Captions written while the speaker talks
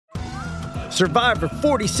Survivor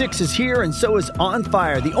 46 is here, and so is On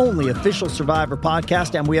Fire, the only official Survivor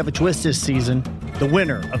podcast, and we have a twist this season. The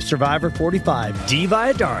winner of Survivor 45, Dee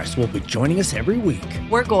Valladares, will be joining us every week.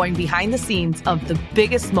 We're going behind the scenes of the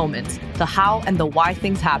biggest moments, the how and the why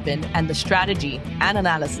things happen, and the strategy and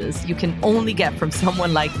analysis you can only get from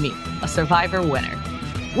someone like me, a Survivor winner.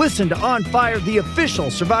 Listen to On Fire, the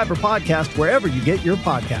official Survivor podcast, wherever you get your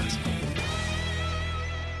podcast.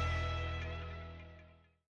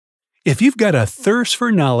 If you've got a thirst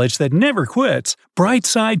for knowledge that never quits,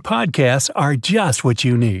 Brightside Podcasts are just what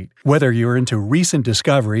you need. Whether you're into recent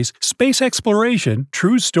discoveries, space exploration,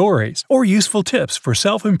 true stories, or useful tips for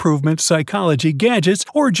self-improvement, psychology, gadgets,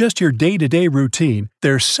 or just your day-to-day routine,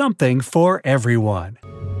 there's something for everyone.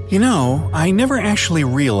 You know, I never actually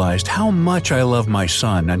realized how much I love my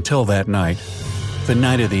son until that night. The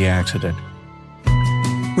night of the accident.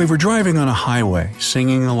 We were driving on a highway,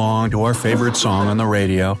 singing along to our favorite song on the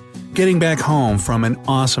radio, getting back home from an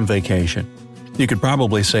awesome vacation. You could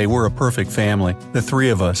probably say we're a perfect family, the three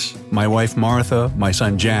of us, my wife Martha, my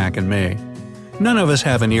son Jack, and me. None of us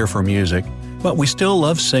have an ear for music, but we still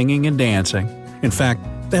love singing and dancing. In fact,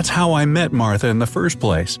 that's how I met Martha in the first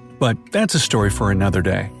place, but that's a story for another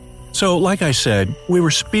day. So, like I said, we were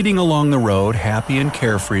speeding along the road, happy and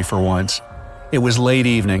carefree for once. It was late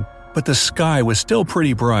evening, but the sky was still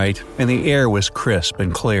pretty bright and the air was crisp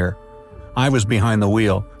and clear. I was behind the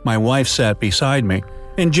wheel, my wife sat beside me,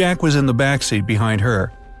 and Jack was in the backseat behind her.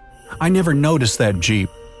 I never noticed that Jeep.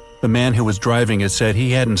 The man who was driving it said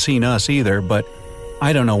he hadn't seen us either, but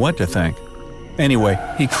I don't know what to think. Anyway,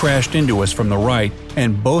 he crashed into us from the right,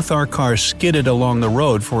 and both our cars skidded along the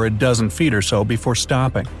road for a dozen feet or so before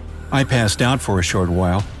stopping. I passed out for a short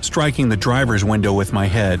while, striking the driver's window with my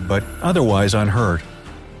head, but otherwise unhurt.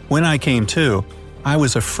 When I came to, I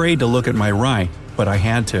was afraid to look at my right, but I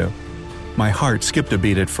had to. My heart skipped a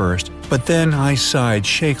beat at first, but then I sighed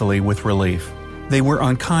shakily with relief. They were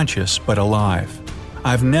unconscious but alive.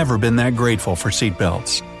 I've never been that grateful for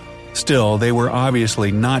seatbelts. Still, they were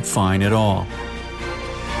obviously not fine at all.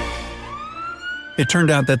 It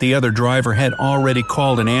turned out that the other driver had already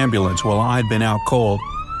called an ambulance while I'd been out cold,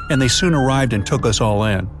 and they soon arrived and took us all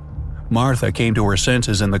in. Martha came to her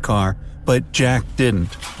senses in the car, but Jack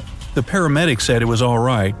didn't. The paramedic said it was all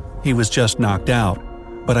right, he was just knocked out.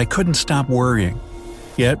 But I couldn't stop worrying.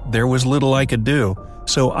 Yet there was little I could do,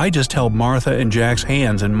 so I just held Martha and Jack's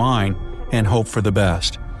hands in mine and hoped for the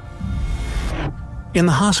best. In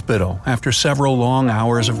the hospital, after several long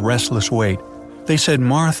hours of restless wait, they said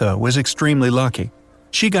Martha was extremely lucky.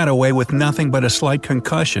 She got away with nothing but a slight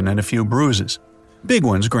concussion and a few bruises. Big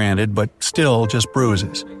ones, granted, but still just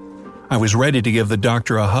bruises. I was ready to give the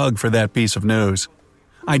doctor a hug for that piece of news.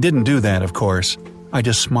 I didn't do that, of course. I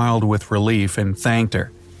just smiled with relief and thanked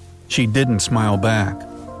her. She didn't smile back.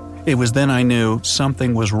 It was then I knew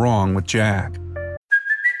something was wrong with Jack.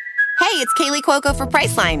 Hey, it's Kaylee Cuoco for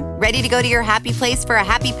Priceline. Ready to go to your happy place for a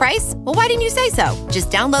happy price? Well, why didn't you say so? Just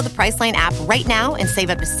download the Priceline app right now and save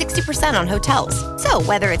up to 60% on hotels. So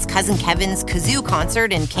whether it's Cousin Kevin's Kazoo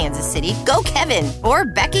Concert in Kansas City, go Kevin, or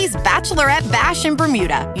Becky's Bachelorette Bash in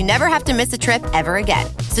Bermuda, you never have to miss a trip ever again.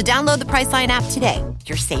 So download the Priceline app today.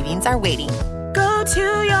 Your savings are waiting. Go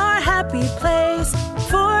to your happy place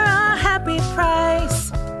for a happy price.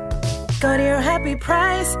 Go to your happy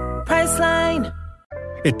price, Priceline.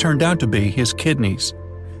 It turned out to be his kidneys.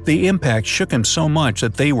 The impact shook him so much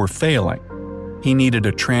that they were failing. He needed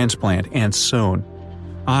a transplant, and soon.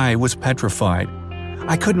 I was petrified.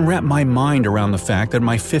 I couldn't wrap my mind around the fact that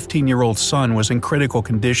my 15-year-old son was in critical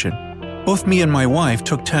condition. Both me and my wife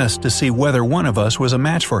took tests to see whether one of us was a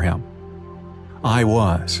match for him. I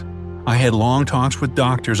was. I had long talks with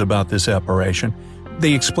doctors about this operation.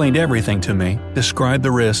 They explained everything to me, described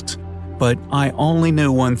the risks, but I only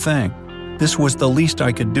knew one thing. This was the least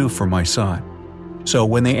I could do for my son. So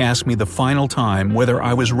when they asked me the final time whether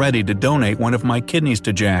I was ready to donate one of my kidneys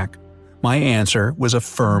to Jack, my answer was a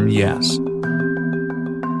firm yes.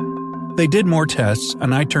 They did more tests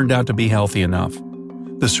and I turned out to be healthy enough.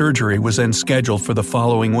 The surgery was then scheduled for the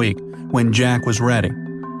following week when Jack was ready.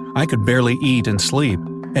 I could barely eat and sleep,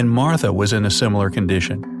 and Martha was in a similar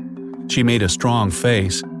condition. She made a strong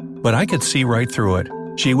face, but I could see right through it.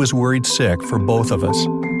 She was worried sick for both of us.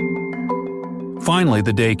 Finally,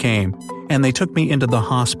 the day came, and they took me into the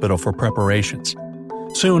hospital for preparations.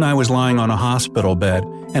 Soon I was lying on a hospital bed,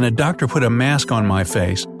 and a doctor put a mask on my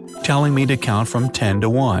face, telling me to count from 10 to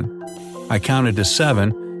 1. I counted to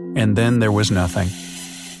 7, and then there was nothing.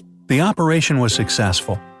 The operation was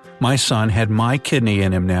successful. My son had my kidney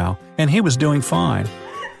in him now, and he was doing fine.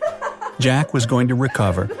 Jack was going to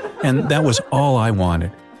recover, and that was all I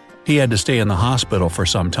wanted. He had to stay in the hospital for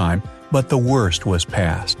some time, but the worst was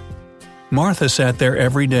past. Martha sat there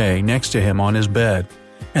every day next to him on his bed,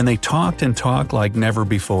 and they talked and talked like never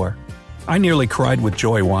before. I nearly cried with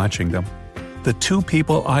joy watching them. The two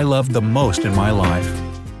people I loved the most in my life.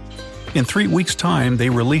 In 3 weeks' time, they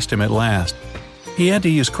released him at last. He had to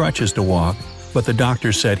use crutches to walk, but the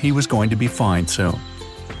doctor said he was going to be fine soon.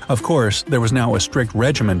 Of course, there was now a strict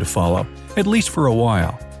regimen to follow, at least for a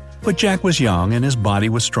while. But Jack was young and his body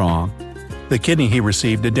was strong. The kidney he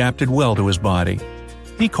received adapted well to his body.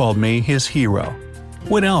 He called me his hero.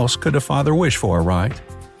 What else could a father wish for, right?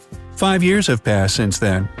 5 years have passed since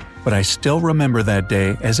then, but I still remember that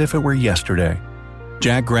day as if it were yesterday.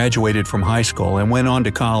 Jack graduated from high school and went on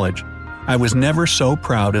to college. I was never so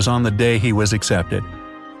proud as on the day he was accepted.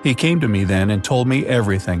 He came to me then and told me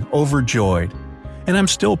everything, overjoyed. And I'm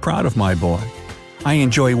still proud of my boy. I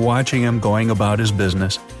enjoy watching him going about his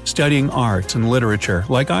business, studying arts and literature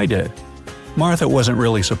like I did. Martha wasn't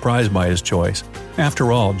really surprised by his choice.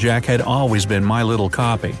 After all, Jack had always been my little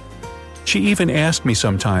copy. She even asked me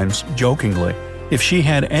sometimes, jokingly, if she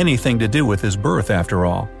had anything to do with his birth after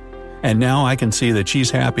all. And now I can see that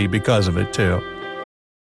she's happy because of it too.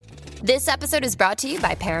 This episode is brought to you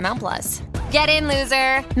by Paramount Plus. Get in,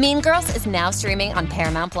 loser! Mean Girls is now streaming on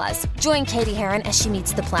Paramount Plus. Join Katie Heron as she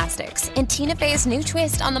meets the plastics in Tina Fey's new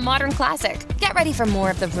twist on the modern classic. Get ready for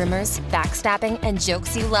more of the rumors, backstabbing, and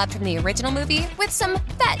jokes you loved from the original movie with some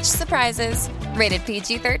fetch surprises. Rated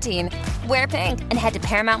PG-13. Wear pink and head to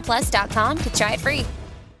ParamountPlus.com to try it free.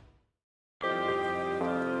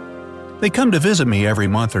 They come to visit me every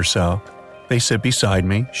month or so. They sit beside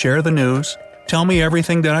me, share the news, tell me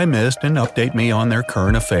everything that I missed, and update me on their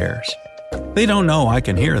current affairs. They don't know I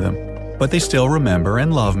can hear them, but they still remember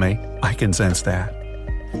and love me. I can sense that.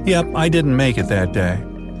 Yep, I didn't make it that day.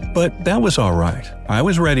 But that was all right. I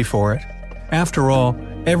was ready for it. After all,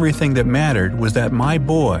 everything that mattered was that my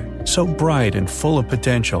boy, so bright and full of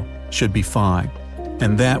potential, should be fine.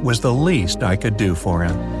 And that was the least I could do for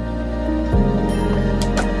him.